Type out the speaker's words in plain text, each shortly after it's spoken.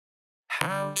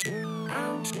Welcome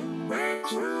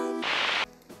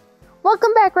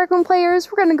back, Rec Room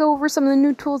players. We're going to go over some of the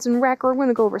new tools in Rec. We're going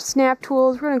to go over snap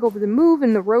tools. We're going to go over the move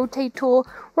and the rotate tool.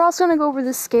 We're also going to go over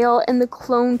the scale and the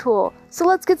clone tool. So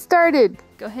let's get started.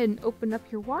 Go ahead and open up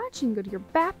your watch and go to your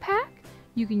backpack.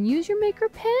 You can use your maker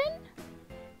pen,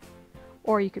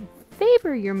 or you can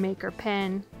favor your maker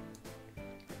pen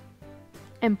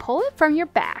and pull it from your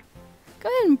back. Go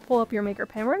ahead and pull up your maker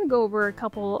pen. We're going to go over a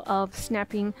couple of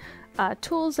snapping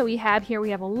tools that we have here. We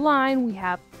have Align, we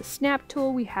have the Snap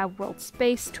tool, we have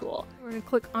worldspace tool. We're going to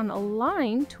click on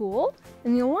Align tool,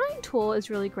 and the Align tool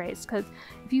is really great because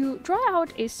if you draw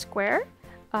out a square,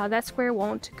 that square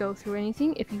won't go through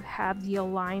anything. If you have the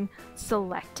Align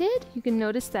selected, you can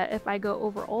notice that if I go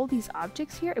over all these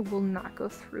objects here, it will not go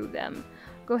through them.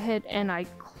 Go ahead and I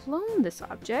clone this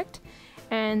object,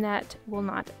 and that will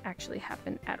not actually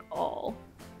happen at all,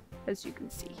 as you can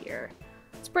see here.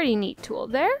 It's a pretty neat tool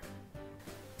there.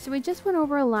 So we just went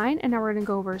over Align, and now we're going to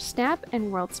go over Snap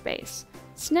and worldspace.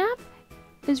 Snap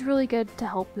is really good to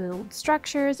help build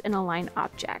structures and align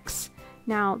objects.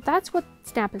 Now that's what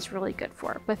Snap is really good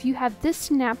for, but if you have this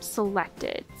snap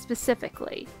selected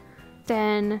specifically,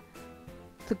 then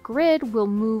the grid will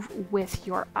move with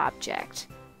your object.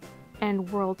 And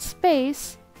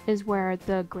worldspace is where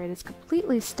the grid is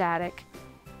completely static,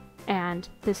 and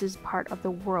this is part of the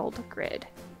world grid.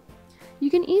 You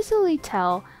can easily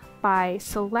tell by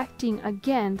selecting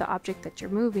again the object that you're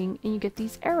moving, and you get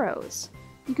these arrows.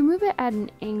 You can move it at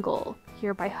an angle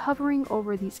here by hovering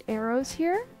over these arrows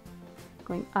here,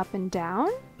 going up and down,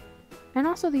 and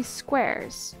also these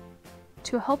squares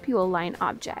to help you align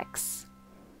objects.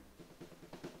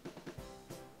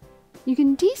 You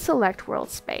can deselect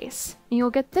worldspace, and you'll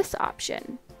get this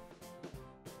option.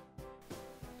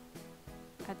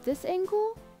 At this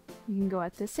angle, you can go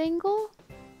at this angle,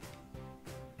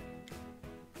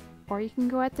 or you can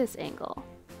go at this angle.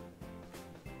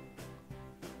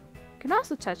 You can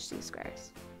also touch these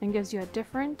squares, and gives you a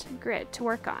different grid to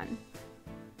work on.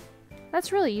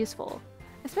 That's really useful,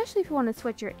 especially if you want to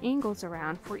switch your angles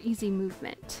around for easy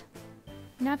movement.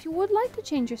 Now if you would like to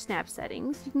change your snap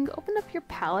settings, you can open up your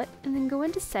palette and then go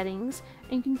into settings,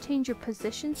 and you can change your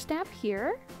position snap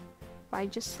here by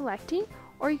just selecting,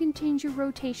 or you can change your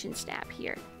rotation snap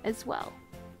here as well.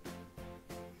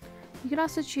 You can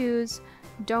also choose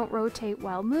don't rotate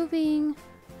while moving,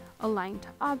 align to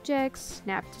objects,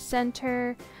 snap to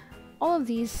center. All of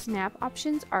these snap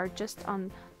options are just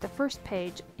on the first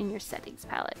page in your settings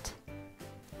palette.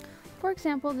 For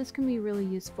example, this can be really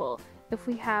useful if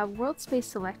we have worldspace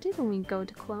selected and we go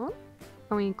to clone,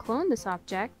 and we clone this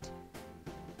object.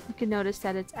 You can notice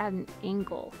that it's at an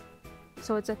angle.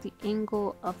 So it's at the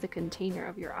angle of the container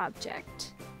of your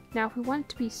object. Now if we want it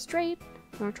to be straight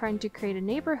and we're trying to create a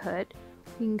neighborhood,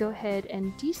 we can go ahead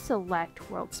and deselect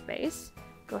worldspace,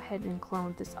 go ahead and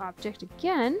clone this object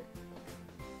again,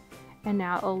 and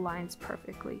now it aligns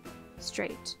perfectly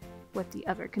straight with the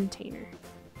other container.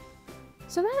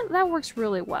 So that works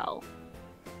really well.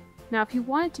 Now if you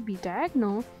want it to be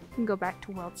diagonal, you can go back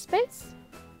to worldspace.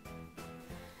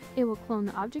 It will clone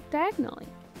the object diagonally.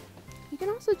 You can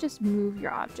also just move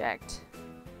your object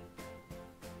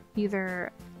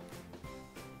either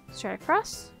straight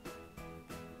across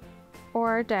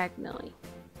or diagonally.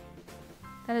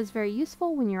 That is very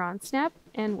useful when you're on Snap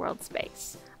and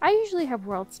worldspace. I usually have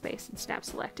worldspace and Snap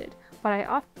selected, but I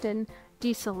often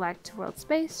deselect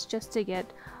worldspace just to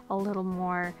get a little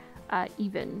more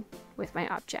even with my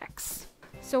objects.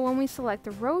 So when we select the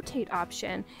rotate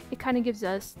option, it kind of gives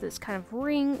us this kind of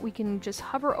ring. We can just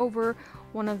hover over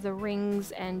one of the rings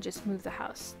and just move the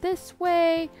house this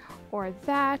way or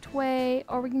that way,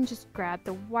 or we can just grab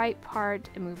the white part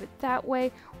and move it that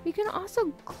way. We can also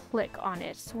click on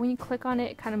it. So when you click on it,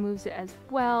 it kind of moves it as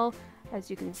well. As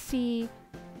you can see,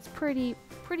 it's pretty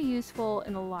useful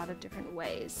in a lot of different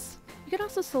ways. You can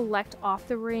also select off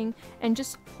the ring and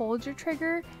just hold your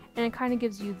trigger, and it kind of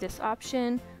gives you this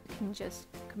option. You can just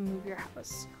move your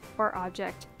house or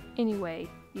object any way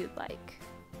you'd like.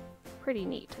 Pretty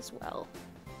neat as well.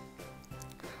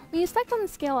 When you select on the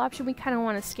scale option, we kind of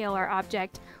want to scale our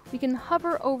object. We can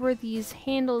hover over these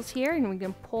handles here, and we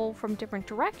can pull from different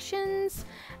directions.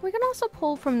 We can also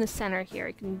pull from the center here.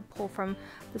 You can pull from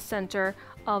the center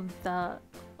of the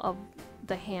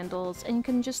handles, and you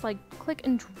can just like click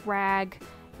and drag,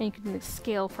 and you can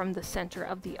scale from the center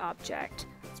of the object.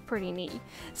 It's pretty neat.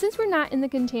 Since we're not in the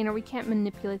container, we can't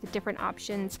manipulate the different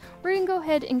options. We're going to go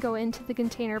ahead and go into the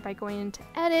container by going into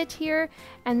Edit here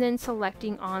and then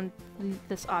selecting on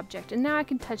this object. And now I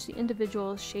can touch the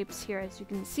individual shapes here, as you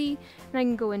can see, and I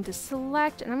can go into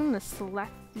Select, and I'm going to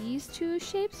select these two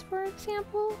shapes, for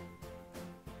example.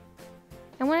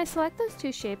 And when I select those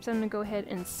two shapes, I'm going to go ahead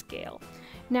and scale.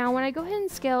 Now when I go ahead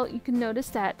and scale, you can notice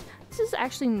that this is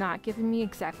actually not giving me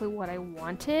exactly what I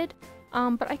wanted.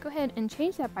 But I go ahead and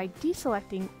change that by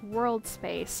deselecting world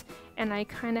space, and I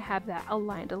kind of have that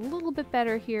aligned a little bit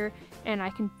better here, and I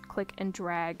can click and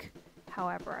drag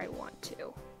however I want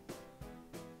to.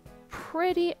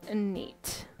 Pretty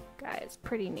neat, guys,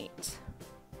 pretty neat.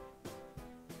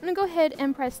 I'm gonna go ahead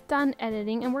and press done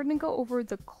editing, and we're gonna go over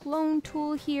the clone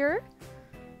tool here.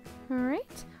 All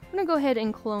right, I'm gonna go ahead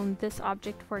and clone this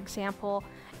object, for example.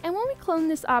 And when we clone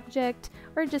this object,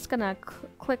 we're just gonna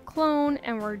click clone,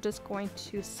 and we're just going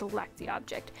to select the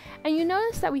object. And you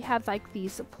notice that we have like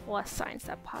these plus signs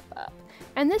that pop up.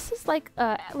 And this is like,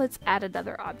 let's add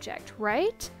another object,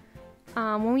 right?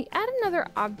 When we add another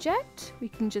object, we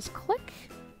can just click.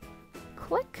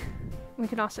 We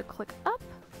can also click up,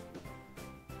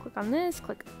 click on this,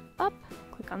 click up,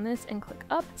 click on this, and click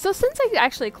up. So since I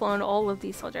actually cloned all of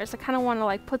these soldiers, I kind of want to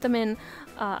like put them in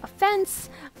a fence.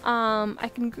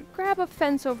 I can grab a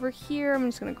fence over here. I'm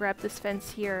just going to grab this fence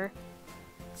here.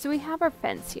 So we have our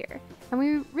fence here, and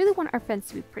we really want our fence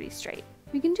to be pretty straight.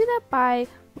 We can do that by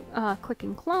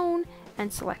clicking clone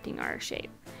and selecting our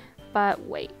shape. But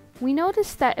wait, we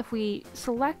notice that if we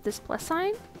select this plus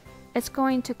sign, it's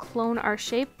going to clone our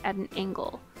shape at an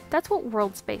angle. That's what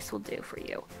world space will do for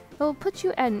you. It will put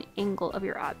you at an angle of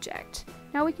your object.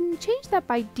 Now we can change that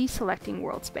by deselecting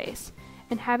world space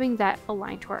and having that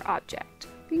aligned to our object.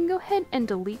 We can go ahead and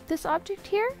delete this object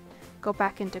here, go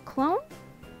back into clone,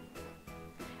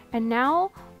 and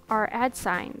now our add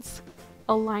signs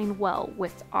align well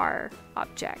with our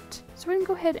object. So we're gonna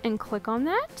go ahead and click on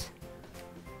that,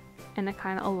 and it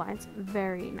kind of aligns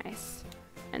very nice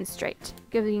and straight,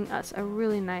 giving us a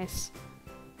really nice,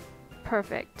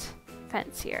 perfect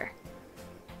fence here.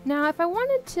 Now if I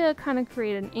wanted to kind of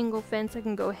create an angle fence, I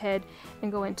can go ahead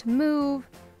and go into move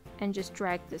and just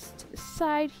drag this to the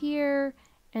side here,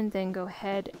 and then go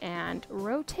ahead and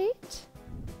rotate.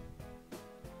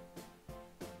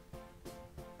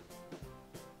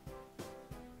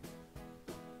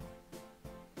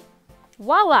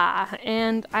 Voila!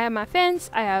 And I have my fence,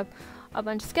 I have a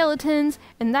bunch of skeletons,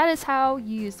 and that is how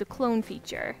you use the clone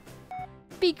feature.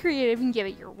 Be creative and give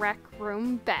it your rec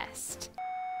room best.